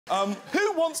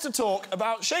Who wants to talk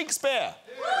about Shakespeare?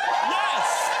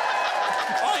 Yes!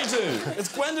 I do. It's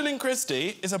Gwendoline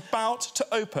Christie is about to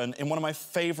open in one of my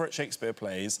favourite Shakespeare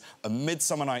plays, A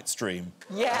Midsummer Night's Dream.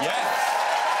 Yes. Yes!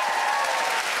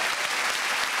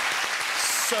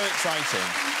 So exciting.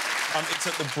 It's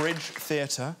at the Bridge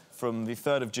Theatre from the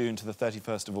 3rd of June to the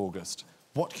 31st of August.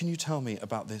 What can you tell me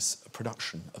about this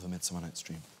production of A Midsummer Night's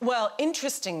Dream? Well,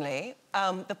 interestingly,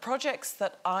 the projects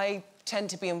that I tend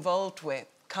to be involved with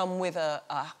come with a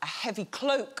heavy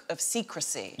cloak of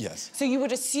secrecy. Yes. So you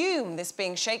would assume, this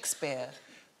being Shakespeare,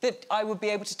 that I would be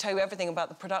able to tell you everything about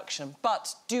the production.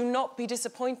 But do not be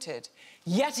disappointed.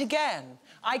 Yet again,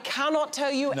 I cannot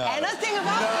tell you anything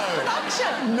about the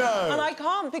production. No. And I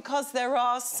can't because there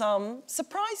are some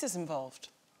surprises involved.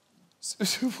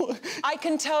 I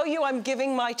can tell you I'm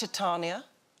giving my Titania.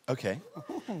 OK.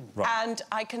 Right. And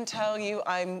I can tell you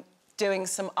I'm doing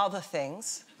some other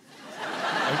things.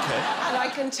 OK. And I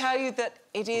can tell you that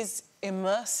it is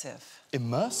immersive.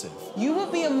 Immersive? You will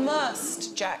be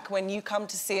immersed, Jack, when you come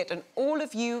to see it, and all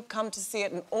of you come to see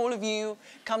it, and all of you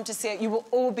come to see it. You will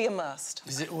all be immersed.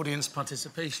 Is it audience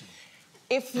participation?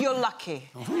 If you're lucky.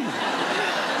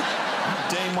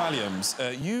 Dame Williams,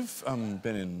 you've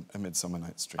been in A Midsummer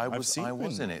Night's Dream. I was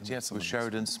in it, yes. It was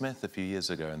Sheridan Smith a few years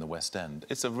ago in the West End.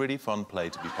 It's a really fun play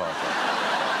to be part of.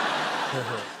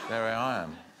 There I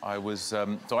am.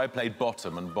 So I played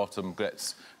Bottom, and Bottom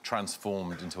gets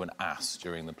transformed into an ass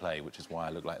during the play, which is why I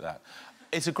look like that.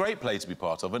 It's a great play to be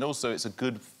part of, and also it's a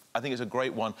good... I think it's a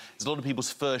great one. It's a lot of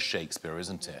people's first Shakespeare,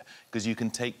 isn't it? Because you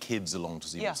can take kids along to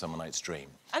see Midsummer Night's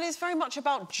Dream. And it's very much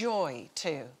about joy,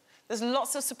 too. There's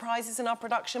lots of surprises in our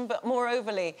production, but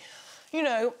moreoverly, you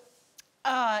know,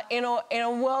 in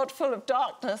a world full of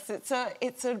darkness, it's a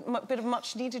bit of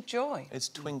much-needed joy. It's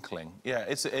twinkling.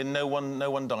 Yeah, no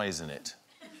one dies in it,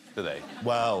 do they?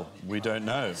 Well, we don't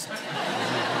know.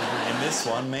 In this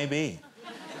one, maybe.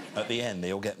 At the end,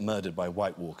 they all get murdered by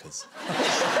White Walkers.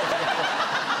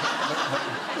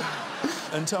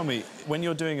 And tell me, when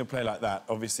you're doing a play like that,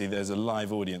 obviously there's a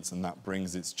live audience and that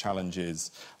brings its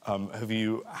challenges. Have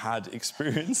you had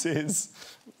experiences?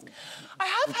 I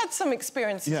have had some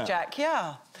experiences, Jack,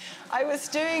 yeah. I was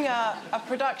doing a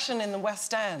production in the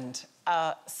West End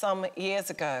some years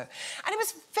ago, and it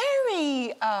was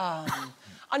very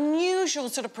unusual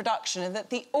sort of production in that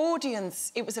the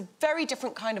audience, it was a very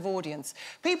different kind of audience.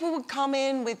 People would come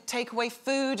in with takeaway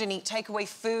food and eat takeaway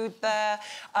food there.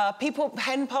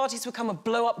 Hen parties would come with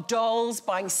blow-up dolls,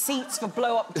 buying seats for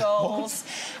blow-up dolls.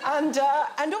 and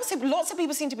also lots of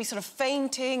people seemed to be sort of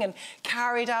fainting and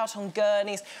carried out on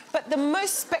gurneys. But the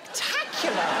most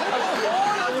spectacular of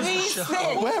all of these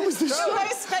things... Where was the show? The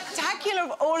most spectacular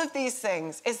of all of these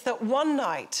things is that one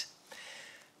night,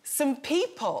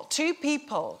 two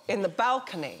people in the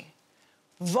balcony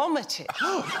vomited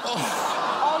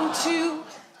onto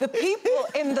the people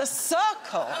in the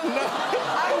circle.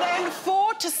 And then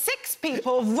 4 to 6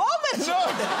 people vomited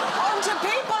onto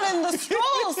people in the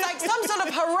stalls like some sort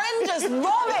of horrendous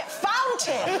vomit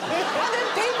fountain. And then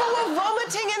people were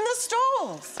vomiting in the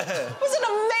stalls. It was an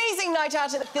amazing night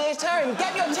out at the theatre, and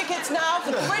get your tickets now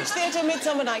for the Bridge Theatre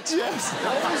Midsummer Night's Dream. Yes.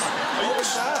 What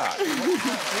was that?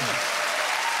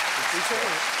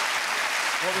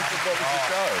 What was the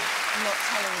show? I'm not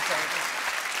telling you, David.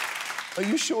 Are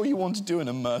you sure you want to do an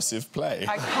immersive play?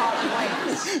 I can't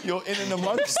wait. You're in and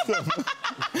amongst them.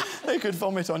 They could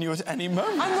vomit on you at any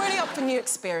moment. I'm really up for new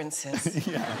experiences.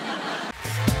 Yeah.